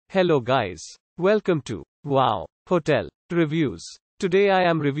Hello guys. Welcome to Wow Hotel Reviews. Today I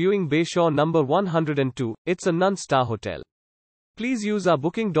am reviewing BayShore number 102. It's a non-star hotel. Please use our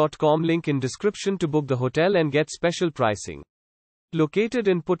booking.com link in description to book the hotel and get special pricing. Located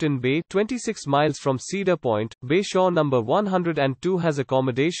in Put-in-Bay, 26 miles from Cedar Point, BayShore number 102 has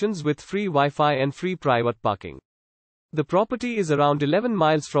accommodations with free Wi-Fi and free private parking. The property is around 11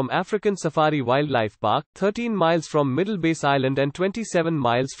 miles from African Safari Wildlife Park, 13 miles from Middle Base Island and 27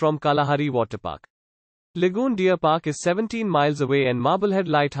 miles from Kalahari Waterpark. Lagoon Deer Park is 17 miles away and Marblehead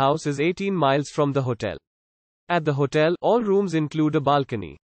Lighthouse is 18 miles from the hotel. At the hotel, all rooms include a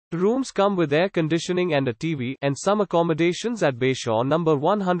balcony. Rooms come with air conditioning and a TV, and some accommodations at BayShore number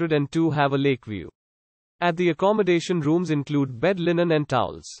 102 have a lake view. At the accommodation, rooms include bed linen and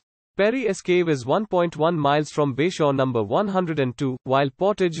towels. Perry Escave is 1.1 miles from BayShore number 102, while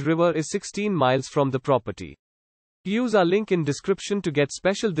Portage River is 16 miles from the property. Use our link in description to get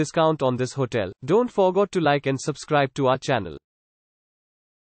special discount on this hotel. Don't forget to like and subscribe to our channel.